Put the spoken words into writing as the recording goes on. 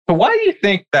So why do you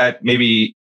think that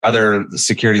maybe other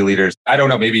security leaders, I don't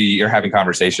know, maybe you're having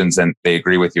conversations and they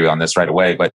agree with you on this right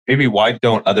away, but maybe why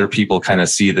don't other people kind of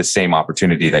see the same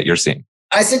opportunity that you're seeing?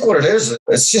 I think what it is,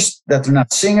 it's just that they're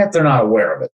not seeing it, they're not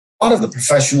aware of it. A lot of the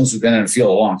professionals who've been in the field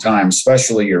a long time,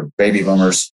 especially your baby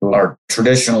boomers who are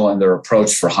traditional in their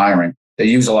approach for hiring, they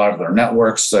use a lot of their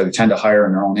networks, so they tend to hire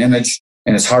in their own image,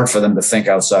 and it's hard for them to think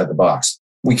outside the box.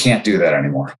 We can't do that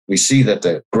anymore. We see that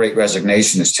the Great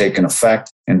Resignation has taken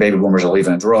effect and baby boomers are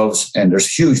leaving in droves, and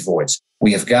there's huge voids.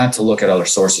 We have got to look at other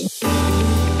sources.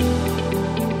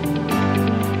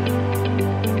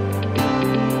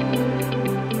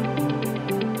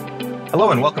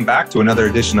 Hello and welcome back to another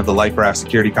edition of the LifeRaft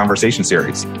Security Conversation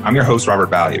Series. I'm your host,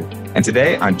 Robert Value. And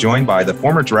today I'm joined by the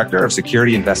former Director of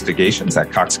Security Investigations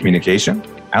at Cox Communications,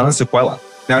 Alan Saquella.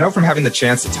 Now, I know from having the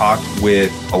chance to talk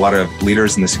with a lot of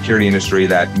leaders in the security industry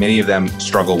that many of them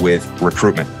struggle with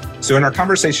recruitment. So in our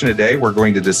conversation today, we're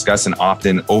going to discuss an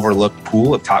often overlooked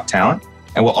pool of top talent.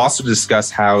 And we'll also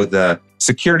discuss how the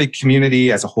security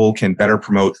community as a whole can better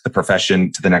promote the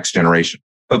profession to the next generation.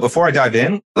 But before I dive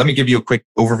in, let me give you a quick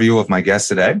overview of my guest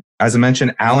today. As I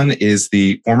mentioned, Alan is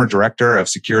the former Director of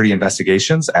Security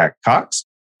Investigations at Cox.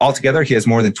 Altogether, he has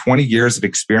more than 20 years of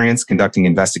experience conducting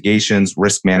investigations,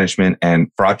 risk management,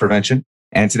 and fraud prevention.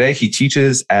 And today he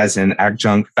teaches as an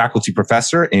adjunct faculty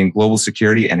professor in global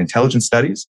security and intelligence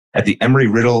studies at the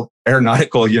Embry-Riddle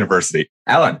Aeronautical University.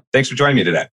 Alan, thanks for joining me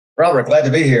today. Robert, glad to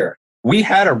be here. We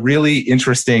had a really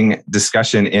interesting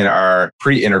discussion in our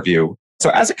pre-interview.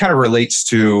 So as it kind of relates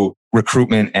to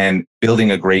recruitment and building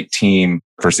a great team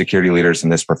for security leaders in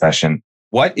this profession,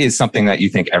 what is something that you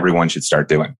think everyone should start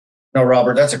doing? No,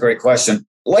 Robert, that's a great question.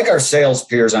 Like our sales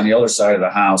peers on the other side of the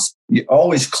house, you're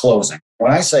always closing.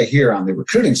 When I say here on the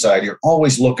recruiting side, you're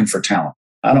always looking for talent.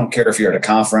 I don't care if you're at a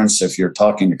conference, if you're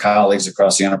talking to colleagues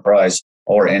across the enterprise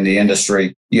or in the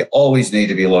industry, you always need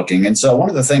to be looking. And so one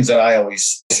of the things that I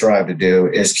always strive to do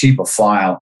is keep a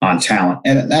file on talent.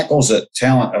 And that goes at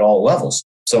talent at all levels.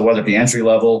 So whether it be entry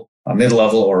level,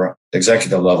 mid-level, or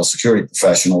executive level security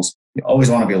professionals, you always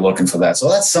want to be looking for that. So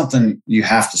that's something you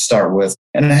have to start with.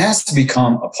 And it has to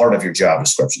become a part of your job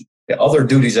description. The other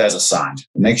duties as assigned.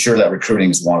 Make sure that recruiting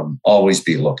is one of them. Always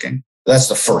be looking. That's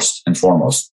the first and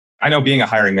foremost. I know being a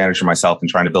hiring manager myself and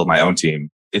trying to build my own team,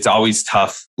 it's always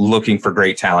tough looking for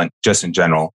great talent just in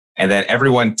general. And then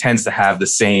everyone tends to have the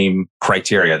same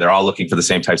criteria. They're all looking for the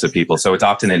same types of people. So it's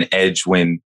often an edge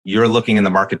when you're looking in the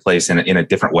marketplace in a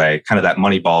different way, kind of that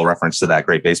Moneyball reference to that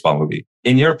great baseball movie.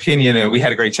 In your opinion, and we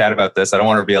had a great chat about this, I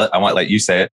want to let you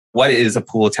say it. What is a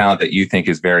pool of talent that you think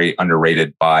is very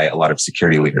underrated by a lot of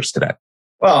security leaders today?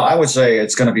 Well, I would say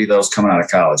it's going to be those coming out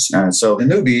of college. And so the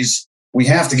newbies, we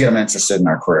have to get them interested in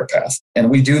our career path.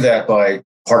 And we do that by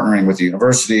partnering with the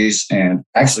universities and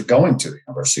actually going to the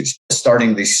universities,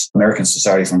 starting the American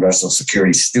Society for Industrial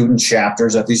Security student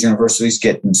chapters at these universities,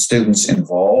 getting students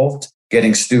involved,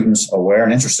 getting students aware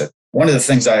and interested. One of the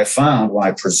things I have found when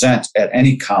I present at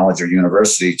any college or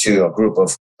university to a group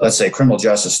of, let's say, criminal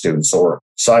justice students or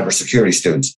cybersecurity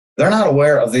students, they're not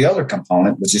aware of the other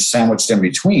component, which is sandwiched in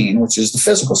between, which is the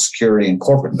physical security and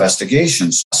corporate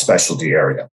investigations specialty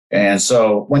area. And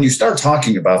so when you start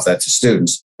talking about that to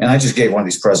students, and I just gave one of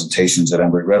these presentations at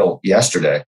Embry-Riddle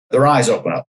yesterday, their eyes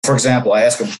open up. For example, I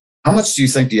ask them, how much do you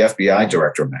think the FBI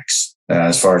director makes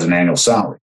as far as an annual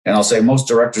salary? And I'll say most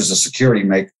directors of security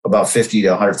make about 50 to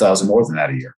 100,000 more than that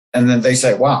a year. And then they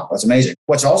say, wow, that's amazing.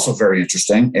 What's also very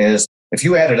interesting is if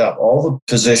you added up all the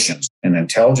positions in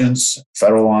intelligence,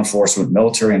 federal law enforcement,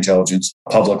 military intelligence,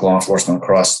 public law enforcement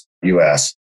across the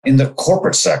U.S., in the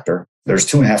corporate sector, there's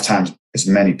 2.5 times as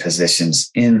many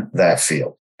positions in that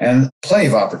field. And plenty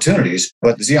of opportunities,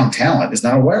 but this young talent is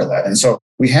not aware of that. And so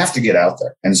we have to get out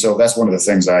there. And so that's one of the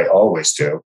things I always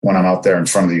do when I'm out there in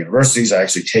front of the universities. I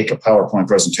actually take a PowerPoint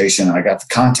presentation and I got the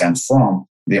content from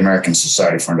the American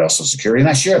Society for Industrial Security, and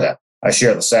I share that. I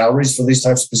share the salaries for these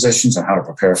types of positions and how to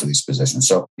prepare for these positions.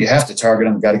 So you have to target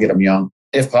them, got to get them young,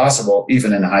 if possible,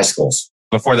 even in the high schools.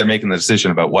 Before they're making the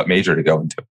decision about what major to go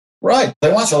into. Right.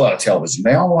 They watch a lot of television.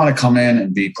 They all want to come in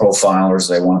and be profilers.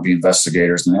 They want to be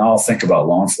investigators, and they all think about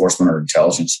law enforcement or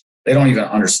intelligence. They don't even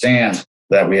understand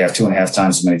that we have 2.5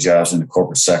 times as many jobs in the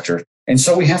corporate sector. And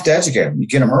so we have to educate them. You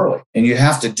get them early, and you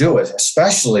have to do it,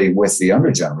 especially with the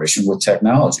younger generation, with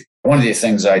technology. One of the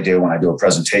things I do when I do a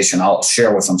presentation, I'll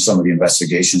share with them some of the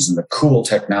investigations and the cool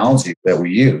technology that we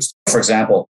use. For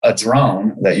example, a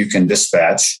drone that you can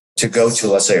dispatch to go to,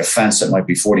 let's say, a fence that might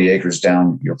be 40 acres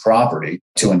down your property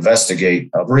to investigate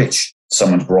a breach.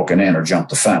 Someone's broken in or jumped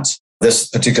the fence. This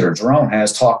particular drone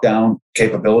has talk-down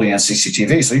capability and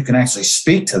CCTV, so you can actually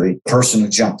speak to the person who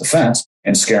jumped the fence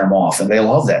and scare them off. And they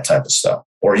love that type of stuff.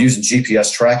 or using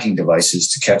GPS tracking devices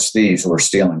to catch thieves who are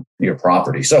stealing your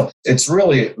property. So it's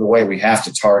really the way we have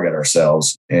to target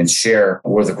ourselves and share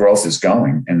where the growth is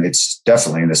going. And it's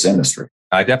definitely in this industry.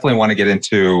 I definitely want to get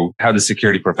into how the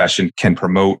security profession can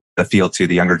promote the field to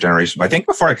the younger generation. But I think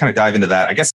before I kind of dive into that,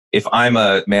 I guess if I'm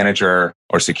a manager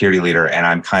or security leader and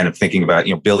I'm kind of thinking about,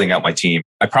 building out my team,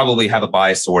 I probably have a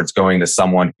bias towards going to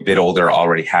someone a bit older,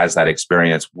 already has that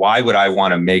experience. Why would I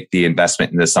want to make the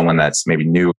investment into someone that's maybe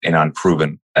new and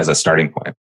unproven as a starting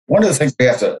point? One of the things we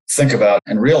have to think about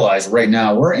and realize right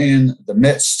now, we're in the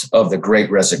midst of the Great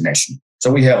Resignation.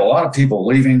 So we have a lot of people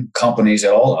leaving companies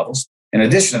at all levels. In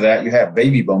addition to that, you have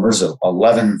baby boomers,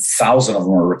 11,000 of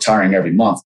them are retiring every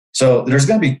month. So there's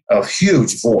going to be a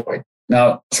huge void.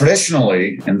 Now,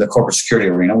 traditionally in the corporate security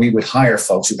arena, we would hire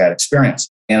folks who had experience.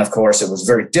 And of course, it was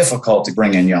very difficult to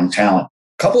bring in young talent.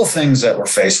 A couple of things that we're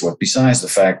faced with, besides the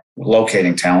fact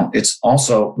locating talent, it's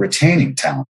also retaining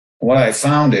talent. What I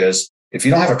found is if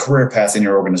you don't have a career path in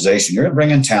your organization, you're going to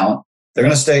bring in talent. They're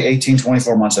going to stay 18,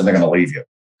 24 months and they're going to leave you.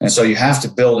 And so you have to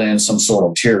build in some sort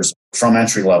of tiers from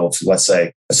entry level to, let's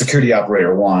say, a security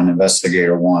operator 1,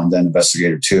 investigator 1, then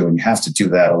investigator 2. And you have to do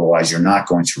that. Otherwise, you're not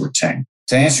going to retain.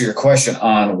 To answer your question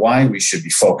on why we should be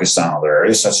focused on other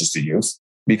areas, such as the youth,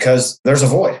 because there's a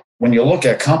void. When you look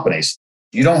at companies,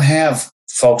 you don't have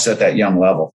folks at that young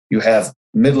level. You have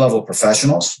mid-level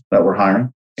professionals that we're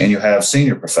hiring, and you have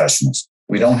senior professionals.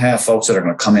 We don't have folks that are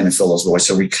going to come in and fill those voids.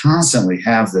 So we constantly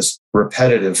have this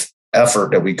repetitive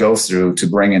effort that we go through to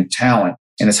bring in talent.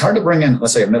 And it's hard to bring in,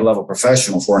 let's say, a mid-level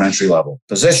professional for an entry-level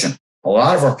position. A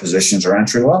lot of our positions are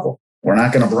entry-level. We're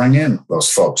not going to bring in those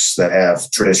folks that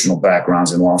have traditional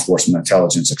backgrounds in law enforcement,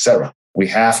 intelligence, et cetera. We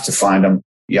have to find them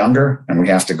younger, and we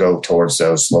have to go towards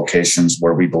those locations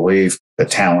where we believe the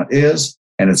talent is,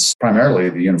 and it's primarily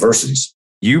the universities.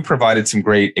 You provided some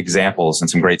great examples and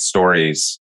some great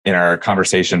stories in our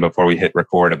conversation before we hit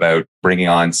record about bringing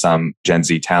on some Gen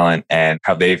Z talent and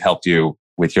how they've helped you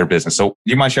with your business. So do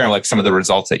you mind sharing some of the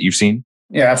results that you've seen?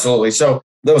 Yeah, absolutely. So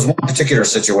there was one particular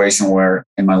situation where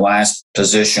in my last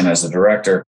position as the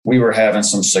director, we were having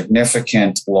some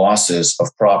significant losses of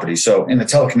property. So in the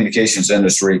telecommunications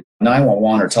industry,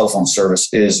 911 or telephone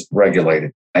service is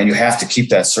regulated, and you have to keep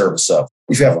that service up.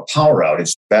 If you have a power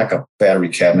outage, backup battery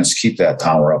cabinets keep that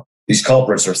power up. These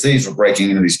culprits or thieves were breaking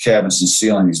into these cabinets and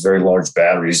stealing these very large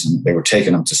batteries, and they were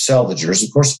taking them to salvagers.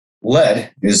 Of course,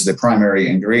 lead is the primary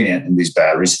ingredient in these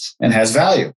batteries and has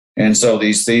value. And so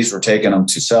these thieves were taking them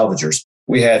to salvagers.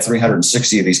 We had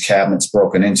 360 of these cabinets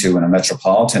broken into in a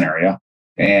metropolitan area,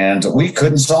 and we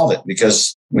couldn't solve it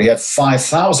because we had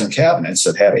 5,000 cabinets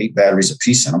that had 8 batteries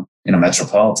apiece in them in a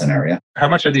metropolitan area. How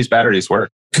much are these batteries worth?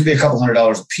 It could be a couple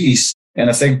 $100 a piece. And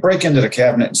if they break into the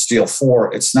cabinet and steal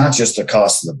 4, it's not just the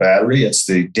cost of the battery, it's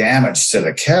the damage to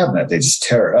the cabinet. They just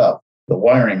tear it up, the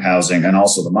wiring housing, and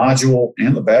also the module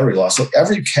and the battery loss. So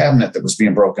every cabinet that was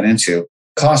being broken into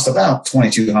cost about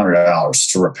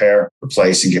 $2,200 to repair,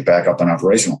 replace, and get back up and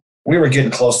operational. We were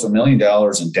getting close to $1 million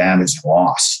in damage and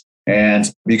loss.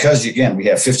 And because, again, we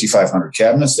have 5,500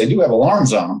 cabinets, they do have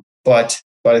alarms on them, but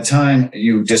by the time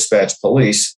you dispatch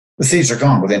police, the thieves are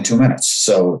gone within 2 minutes.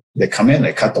 So they come in,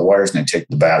 they cut the wires, and they take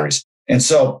the batteries. And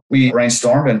so we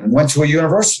brainstormed and went to a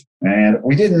university. And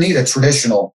we didn't need a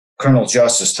traditional criminal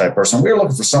justice type person. We were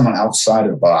looking for someone outside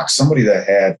of the box, somebody that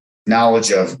had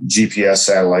knowledge of GPS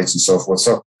satellites and so forth.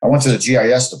 So I went to the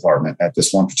GIS department at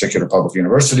this one particular public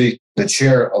university. The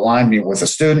chair aligned me with a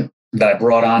student that I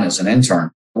brought on as an intern.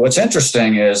 What's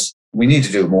interesting is we need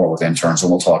to do more with interns,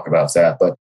 and we'll talk about that.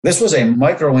 But this was a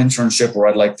micro internship, or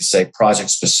I'd like to say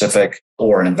project specific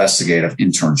or an investigative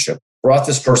internship. Brought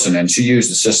this person in. She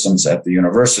used the systems at the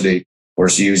university where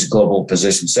she used global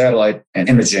position satellite and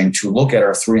imaging to look at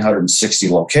our 360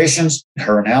 locations.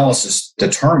 Her analysis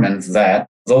determined that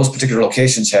those particular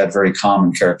locations had very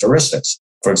common characteristics.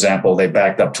 For example, they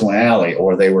backed up to an alley,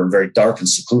 or they were in very dark and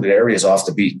secluded areas off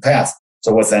the beaten path.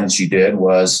 So what then she did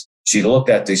was she looked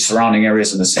at the surrounding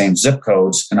areas in the same zip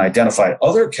codes and identified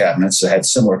other cabinets that had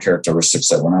similar characteristics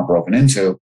that were not broken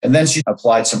into. And then she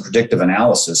applied some predictive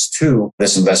analysis to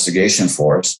this investigation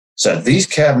for us. Said, these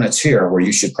cabinets here where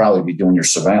you should probably be doing your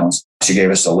surveillance. She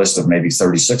gave us a list of maybe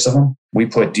 36 of them. We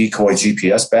put decoy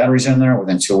GPS batteries in there.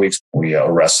 Within 2 weeks, we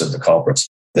arrested the culprits.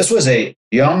 This was a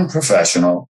young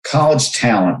professional, college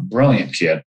talent, brilliant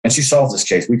kid. And she solved this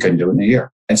case. We couldn't do it in a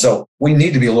year. And so we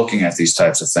need to be looking at these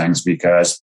types of things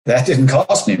because that didn't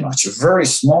cost me much, a very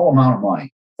small amount of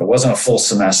money. It wasn't a full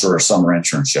semester or summer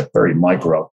internship, very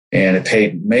micro. And it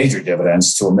paid major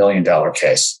dividends to $1 million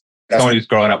case. Someone who's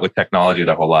growing up with technology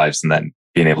their whole lives and then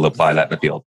being able to apply that in the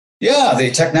field. Yeah, the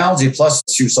technology, plus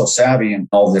she was so savvy in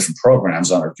all the different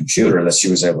programs on her computer that she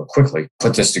was able to quickly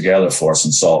put this together for us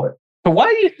and solve it. So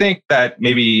why do you think that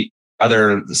maybe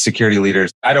other security leaders,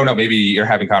 I don't know, maybe you're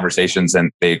having conversations and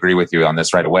they agree with you on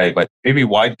this right away, but maybe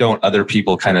why don't other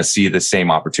people kind of see the same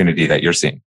opportunity that you're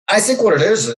seeing? I think what it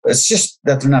is, it's just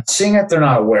that they're not seeing it, they're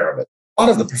not aware of it. A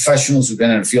lot of the professionals who've been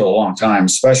in the field a long time,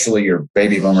 especially your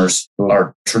baby boomers who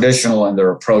are traditional in their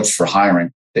approach for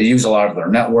hiring, they use a lot of their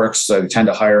networks. So they tend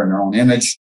to hire in their own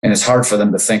image, and it's hard for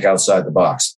them to think outside the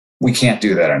box. We can't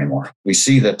do that anymore. We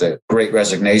see that the Great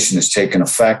Resignation has taken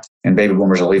effect and baby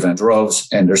boomers are leaving in droves,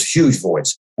 and there's huge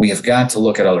voids. We have got to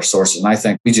look at other sources. And I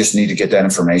think we just need to get that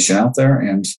information out there,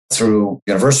 and through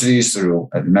universities, through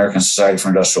American Society for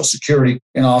Industrial Security.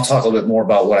 I'll talk a little bit more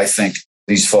about what I think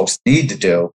these folks need to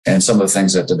do and some of the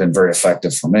things that have been very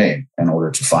effective for me in order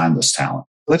to find this talent.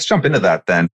 Let's jump into that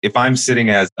then. If I'm sitting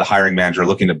as the hiring manager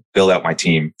looking to build out my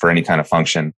team for any kind of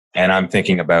function, and I'm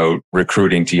thinking about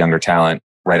recruiting to younger talent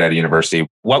right out of university,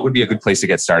 what would be a good place to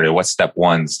get started? What's step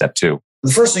one, step two?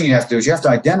 The first thing you have to do is you have to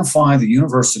identify the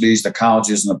universities, the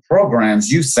colleges, and the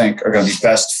programs you think are going to be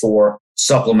best for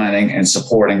supplementing and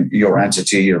supporting your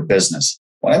entity, your business.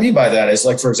 What I mean by that is,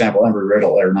 like, for example,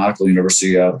 Embry-Riddle Aeronautical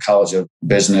University, the College of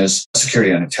Business,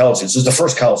 Security, and Intelligence is the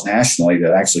first college nationally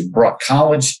that actually brought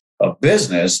College of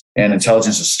Business and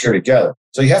Intelligence and Security together.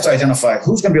 So you have to identify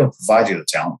who's going to be able to provide you the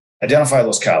talent, identify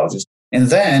those colleges, and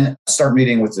then start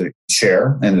meeting with the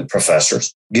chair and the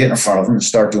professors, get in front of them and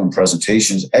start doing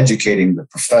presentations, educating the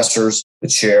professors, the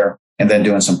chair, and then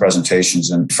doing some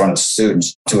presentations in front of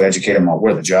students to educate them on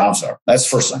where the jobs are. That's the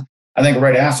first thing. I think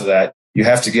right after that, you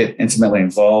have to get intimately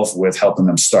involved with helping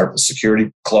them start the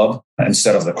security club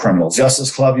instead of the criminal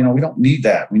justice club. We don't need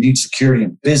that. We need security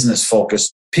and business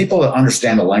focused. People that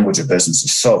understand the language of business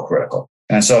is so critical.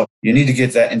 And so you need to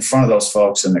get that in front of those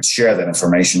folks and share that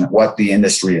information, what the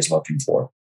industry is looking for.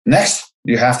 Next,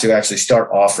 you have to actually start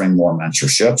offering more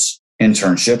mentorships,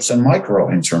 internships, and micro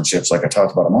internships, like I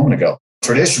talked about a moment ago.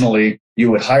 Traditionally, you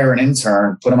would hire an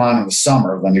intern, put them on in the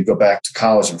summer, then you go back to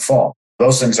college in fall.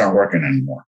 Those things aren't working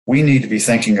anymore. We need to be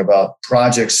thinking about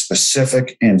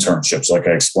project-specific internships, like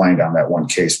I explained on that one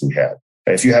case we had.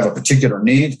 If you have a particular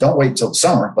need, don't wait until the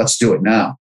summer. Let's do it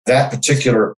now. That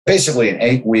particular, basically an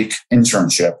 8-week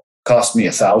internship cost me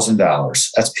 $1,000.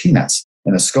 That's peanuts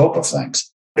in the scope of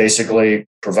things. Basically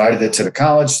provided it to the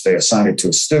college. They assigned it to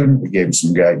a student. We gave them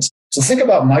some guidance. So think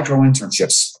about micro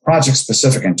internships,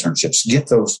 project-specific internships. Get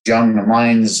those young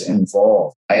minds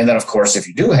involved. And then, of course, if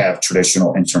you do have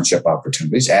traditional internship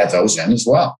opportunities, add those in as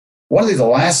well. One of the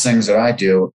last things that I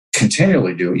do,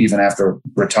 continually do, even after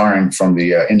retiring from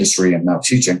the industry and now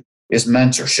teaching, is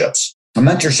mentorships. A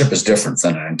mentorship is different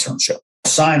than an internship.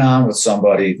 Sign on with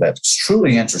somebody that's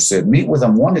truly interested, meet with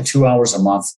them 1 to 2 hours a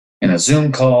month in a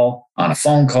Zoom call, on a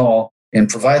phone call, and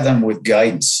provide them with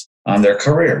guidance on their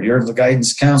career. You're the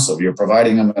guidance counselor. You're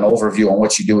providing them an overview on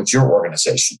what you do at your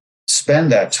organization. Spend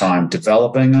that time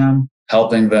developing them,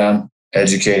 helping them,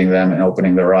 educating them, and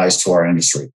opening their eyes to our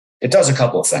industry. It does a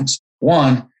couple of things.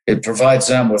 One, it provides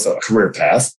them with a career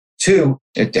path. Two,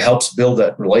 it helps build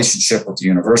that relationship with the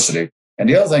university. And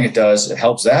the other thing it does, it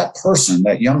helps that person,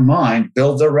 that young mind,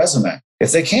 build their resume.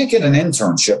 If they can't get an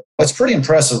internship, that's pretty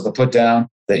impressive to put down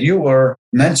that you were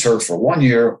mentored for 1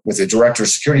 year with the director of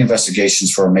security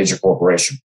investigations for a major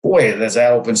corporation. Boy, does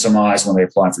that open some eyes when they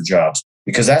apply for jobs,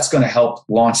 because that's going to help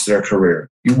launch their career.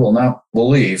 You will not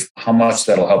believe how much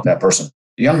that'll help that person.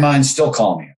 The young minds still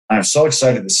call me. I'm so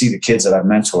excited to see the kids that I've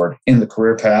mentored in the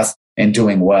career path and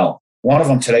doing well. One of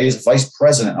them today is vice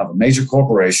president of a major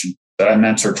corporation that I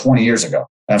mentored 20 years ago.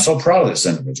 And I'm so proud of this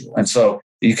individual. And so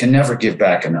you can never give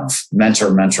back enough.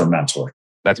 Mentor, mentor, mentor.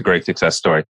 That's a great success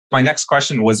story. My next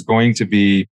question was going to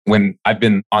be, when I've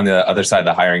been on the other side of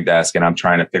the hiring desk and I'm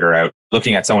trying to figure out,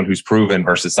 looking at someone who's proven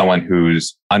versus someone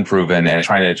who's unproven and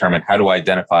trying to determine how do I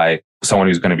identify someone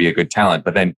who's going to be a good talent.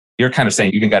 But then you're kind of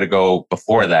saying you got to go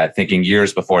before that, thinking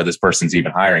years before this person's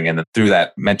even hiring. And then through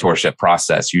that mentorship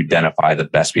process, you identify the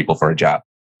best people for a job.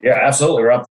 Yeah, absolutely,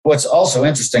 Rob. What's also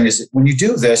interesting is that when you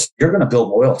do this, you're going to build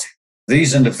loyalty.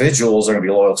 These individuals are going to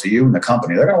be loyal to you and the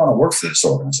company. They're going to want to work for this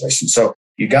organization. So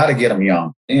you got to get them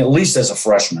young, at least as a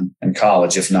freshman in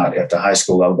college, if not at the high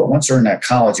school level. But once they're in that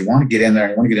college, you want to get in there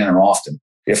and you want to get in there often,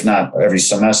 if not every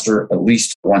semester, at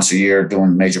least once a year,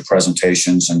 doing major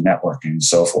presentations and networking and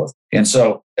so forth. And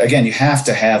so, again, you have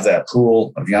to have that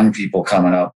pool of young people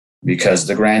coming up, because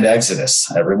the grand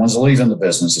exodus, everyone's leaving the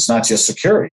business. It's not just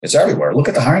security. It's everywhere. Look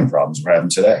at the hiring problems we're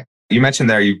having today. You mentioned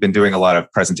there you've been doing a lot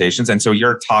of presentations. And so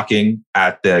you're talking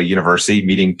at the university,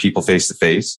 meeting people face to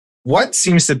face. What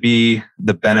seems to be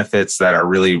the benefits that are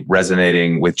really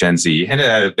resonating with Gen Z? You hinted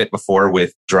at it a bit before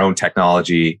with drone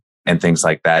technology and things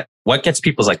like that. What gets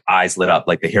people's eyes lit up?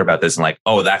 Like they hear about this and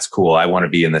oh, that's cool. I want to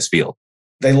be in this field.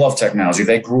 They love technology.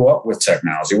 They grew up with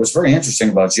technology. What's very interesting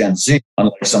about Gen Z,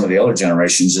 unlike some of the other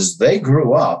generations, is they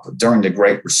grew up during the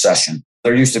Great Recession.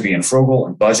 They're used to being frugal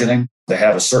and budgeting. They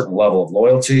have a certain level of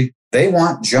loyalty. They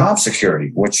want job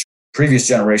security, which previous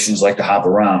generations like to hop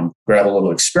around, grab a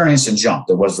little experience and jump.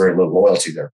 There was very little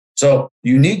loyalty there. So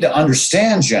you need to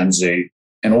understand Gen Z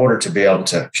in order to be able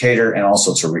to cater and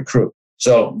also to recruit.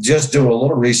 So just do a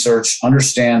little research,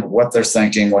 understand what they're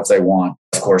thinking, what they want.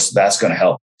 Of course, that's going to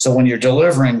help. So when you're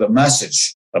delivering the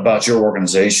message about your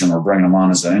organization or bringing them on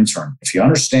as an intern, if you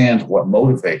understand what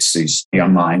motivates these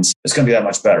young minds, it's going to be that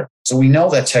much better. So we know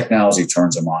that technology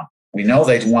turns them on. We know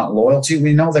they want loyalty.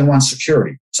 We know they want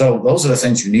security. So those are the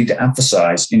things you need to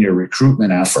emphasize in your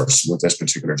recruitment efforts with this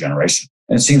particular generation.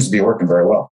 And it seems to be working very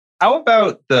well. How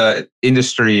about the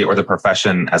industry or the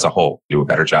profession as a whole do a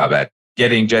better job at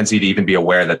getting Gen Z to even be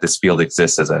aware that this field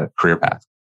exists as a career path?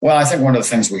 Well, I think one of the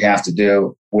things we have to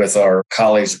do with our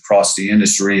colleagues across the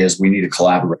industry is we need to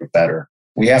collaborate better.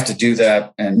 We have to do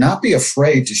that and not be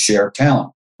afraid to share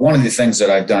talent. One of the things that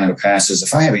I've done in the past is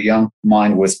if I have a young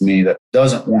mind with me that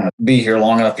doesn't want to be here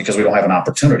long enough because we don't have an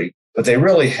opportunity, but they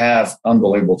really have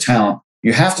unbelievable talent,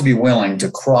 you have to be willing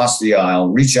to cross the aisle,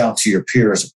 reach out to your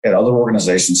peers at other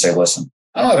organizations, say, listen,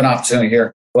 I don't have an opportunity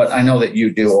here, but I know that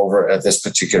you do over at this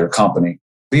particular company.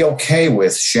 Be okay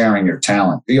with sharing your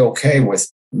talent. Be okay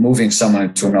with moving someone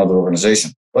into another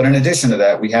organization. But in addition to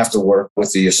that, we have to work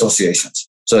with the associations,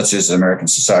 such as the American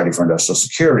Society for Industrial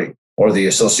Security or the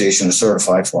Association of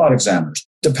Certified Fraud Examiners.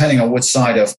 Depending on which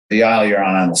side of the aisle you're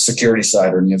on the security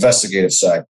side or the investigative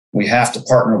side, we have to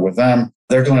partner with them.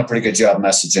 They're doing a pretty good job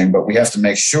messaging, but we have to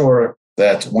make sure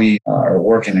that we are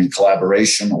working in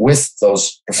collaboration with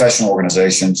those professional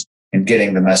organizations and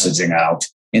getting the messaging out,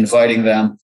 inviting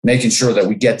them, making sure that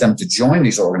we get them to join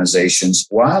these organizations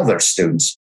while they're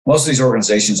students. Most of these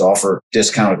organizations offer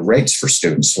discounted rates for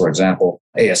students. For example,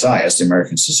 ASI, the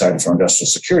American Society for Industrial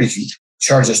Security,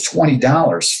 charges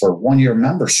 $20 for 1-year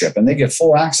membership, and they get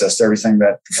full access to everything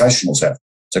that professionals have.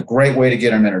 It's a great way to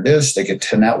get them introduced. They get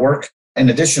to network. In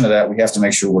addition to that, we have to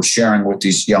make sure we're sharing with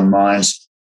these young minds.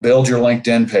 Build your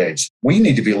LinkedIn page. We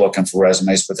need to be looking for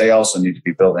resumes, but they also need to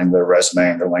be building their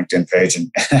resume and their LinkedIn page.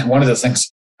 And one of the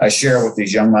things I share with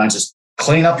these young minds is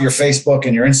clean up your Facebook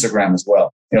and your Instagram as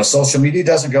well. Social media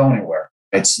doesn't go anywhere.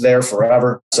 It's there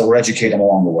forever. So we're educating them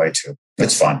along the way too.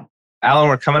 It's fun. Alan,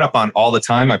 we're coming up on all the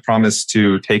time I promised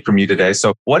to take from you today.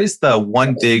 So what is the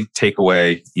one big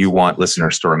takeaway you want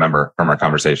listeners to remember from our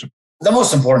conversation? The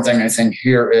most important thing I think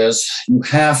here is you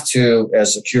have to,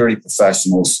 as security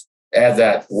professionals, add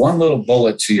that one little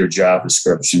bullet to your job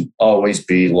description. Always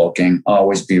be looking,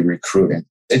 always be recruiting.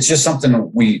 It's just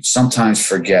something we sometimes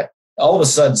forget. All of a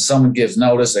sudden, someone gives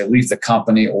notice, they leave the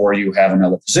company, or you have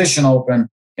another position open,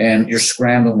 and you're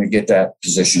scrambling to get that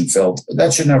position filled.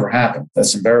 That should never happen.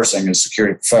 That's embarrassing as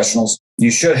security professionals.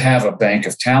 You should have a bank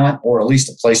of talent, or at least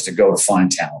a place to go to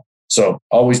find talent. So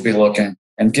always be looking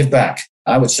and give back.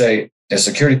 I would say, as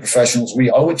security professionals,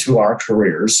 we owe it to our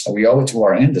careers, we owe it to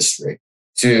our industry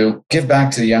to give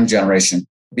back to the young generation.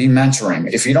 Be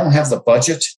mentoring. If you don't have the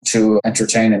budget to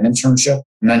entertain an internship,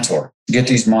 mentor. Get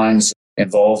these minds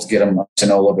involved, get them to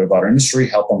know a little bit about our industry,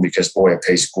 help them because, boy, it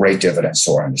pays great dividends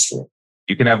to our industry.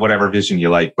 You can have whatever vision you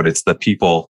like, but it's the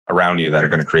people around you that are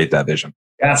going to create that vision.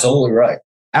 Absolutely right.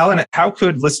 Alan, how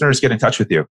could listeners get in touch with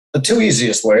you? The two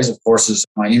easiest ways, of course, is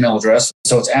my email address.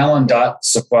 So it's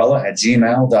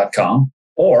alan.saquella@gmail.com,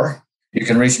 or you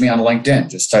can reach me on LinkedIn.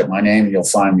 Just type my name and you'll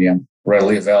find me. I'm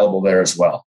readily available there as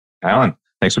well. Alan,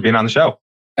 thanks for being on the show.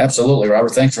 Absolutely,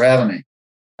 Robert. Thanks for having me.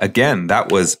 Again,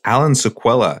 that was Alan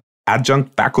Saquella,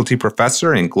 adjunct faculty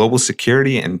professor in global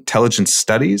security and intelligence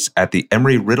studies at the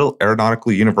Embry-Riddle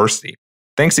Aeronautical University.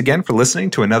 Thanks again for listening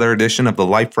to another edition of the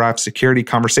Life Raft Security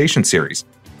Conversation Series.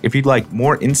 If you'd like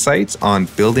more insights on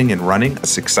building and running a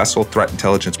successful threat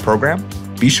intelligence program,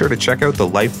 be sure to check out the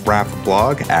Life Raft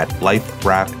blog at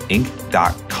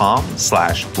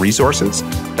liferaftinc.com/resources.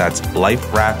 That's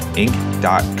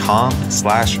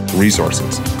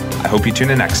liferaftinc.com/resources. I hope you tune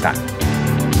in next time.